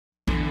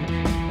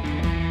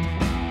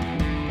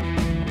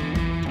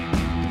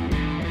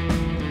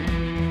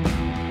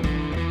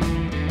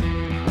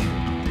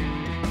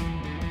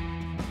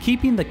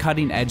Keeping the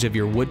cutting edge of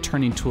your wood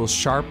turning tools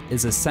sharp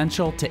is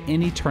essential to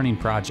any turning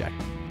project,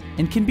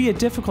 and can be a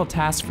difficult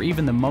task for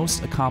even the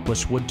most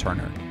accomplished wood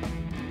turner.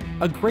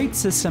 A great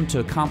system to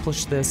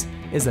accomplish this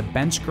is a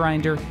bench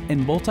grinder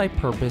and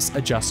multi-purpose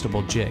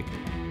adjustable jig.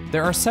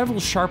 There are several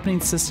sharpening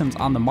systems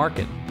on the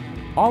market,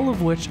 all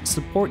of which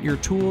support your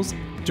tools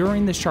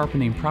during the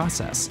sharpening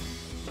process.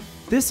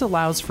 This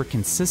allows for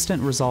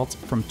consistent results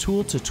from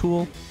tool to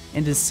tool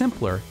and is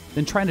simpler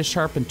than trying to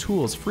sharpen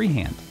tools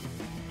freehand.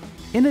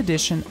 In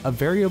addition, a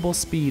variable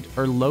speed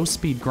or low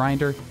speed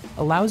grinder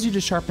allows you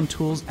to sharpen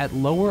tools at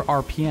lower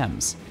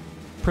RPMs,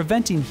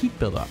 preventing heat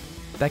buildup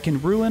that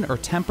can ruin or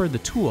temper the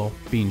tool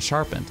being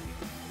sharpened.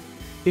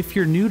 If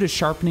you're new to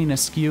sharpening a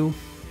skew,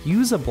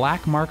 use a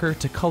black marker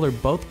to color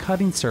both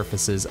cutting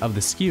surfaces of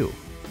the skew.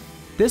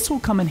 This will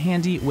come in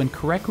handy when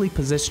correctly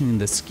positioning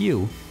the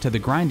skew to the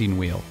grinding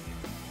wheel.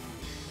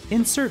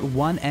 Insert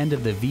one end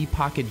of the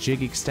V-pocket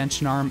jig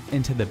extension arm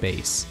into the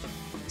base.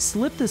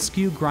 Slip the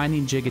skew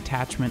grinding jig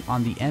attachment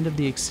on the end of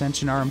the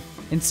extension arm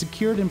and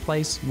secure it in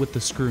place with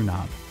the screw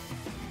knob.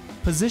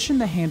 Position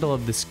the handle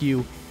of the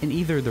skew in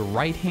either the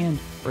right hand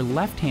or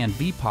left hand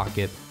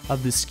V-pocket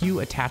of the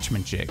skew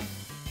attachment jig.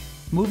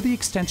 Move the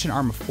extension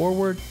arm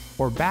forward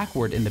or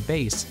backward in the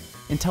base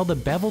until the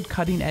beveled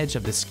cutting edge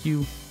of the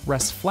skew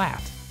rests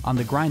flat on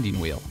the grinding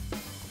wheel.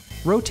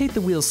 Rotate the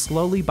wheel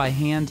slowly by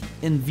hand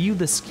and view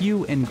the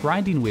skew and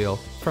grinding wheel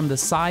from the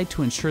side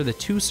to ensure the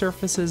two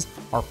surfaces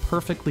are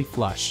perfectly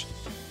flush.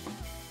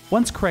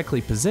 Once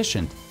correctly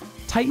positioned,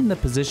 tighten the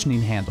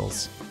positioning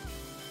handles.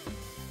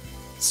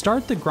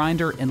 Start the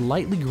grinder and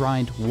lightly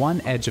grind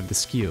one edge of the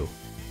skew.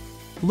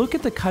 Look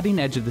at the cutting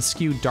edge of the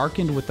skew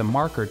darkened with the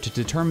marker to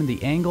determine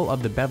the angle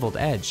of the beveled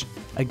edge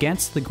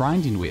against the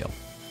grinding wheel.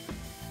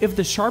 If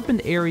the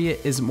sharpened area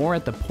is more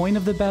at the point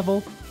of the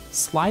bevel,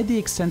 slide the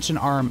extension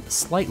arm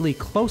slightly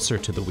closer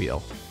to the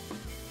wheel.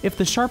 If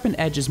the sharpened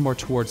edge is more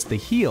towards the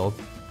heel,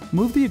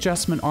 move the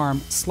adjustment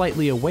arm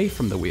slightly away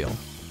from the wheel.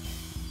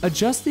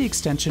 Adjust the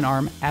extension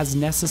arm as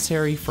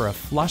necessary for a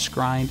flush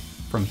grind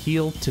from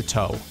heel to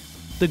toe.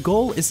 The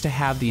goal is to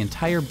have the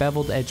entire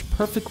beveled edge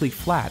perfectly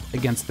flat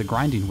against the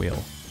grinding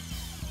wheel.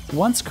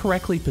 Once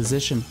correctly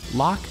positioned,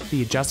 lock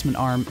the adjustment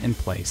arm in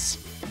place.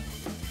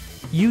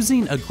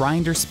 Using a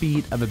grinder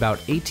speed of about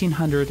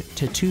 1800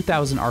 to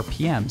 2000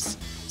 RPMs,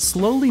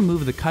 slowly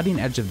move the cutting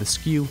edge of the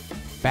skew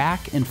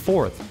back and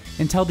forth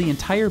until the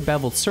entire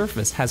beveled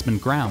surface has been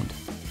ground.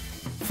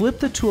 Flip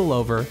the tool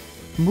over,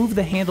 move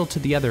the handle to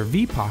the other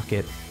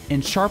V-pocket,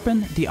 and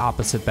sharpen the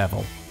opposite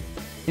bevel.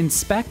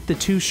 Inspect the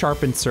two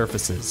sharpened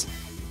surfaces.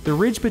 The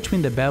ridge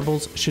between the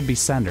bevels should be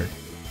centered.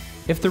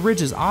 If the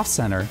ridge is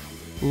off-center,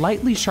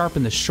 lightly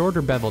sharpen the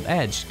shorter beveled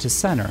edge to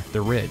center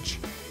the ridge.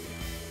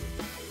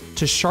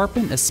 To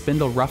sharpen a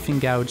spindle roughing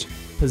gouge,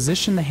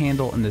 position the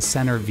handle in the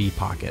center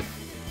V-pocket.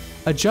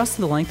 Adjust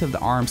the length of the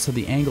arm so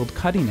the angled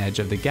cutting edge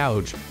of the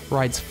gouge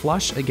rides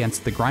flush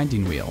against the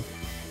grinding wheel.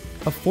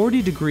 A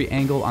 40-degree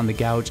angle on the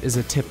gouge is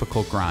a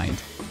typical grind.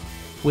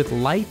 With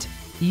light,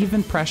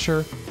 even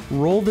pressure,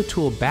 roll the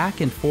tool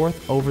back and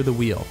forth over the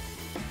wheel.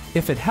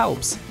 If it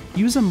helps,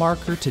 use a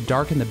marker to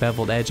darken the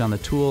beveled edge on the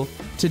tool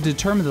to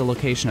determine the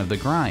location of the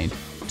grind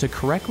to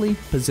correctly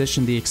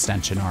position the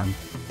extension arm.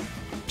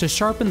 To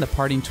sharpen the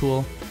parting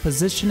tool,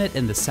 position it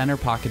in the center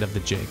pocket of the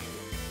jig.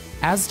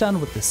 As done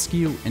with the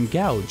skew and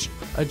gouge,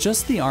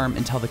 adjust the arm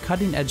until the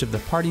cutting edge of the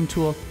parting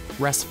tool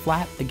rests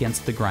flat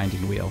against the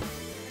grinding wheel.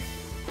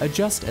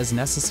 Adjust as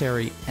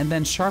necessary and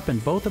then sharpen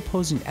both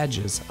opposing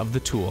edges of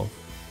the tool.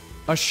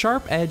 A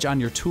sharp edge on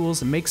your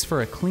tools makes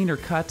for a cleaner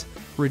cut,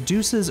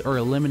 reduces or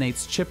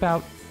eliminates chip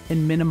out,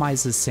 and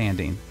minimizes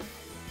sanding.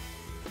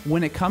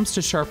 When it comes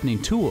to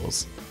sharpening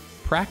tools,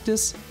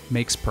 practice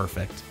makes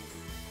perfect.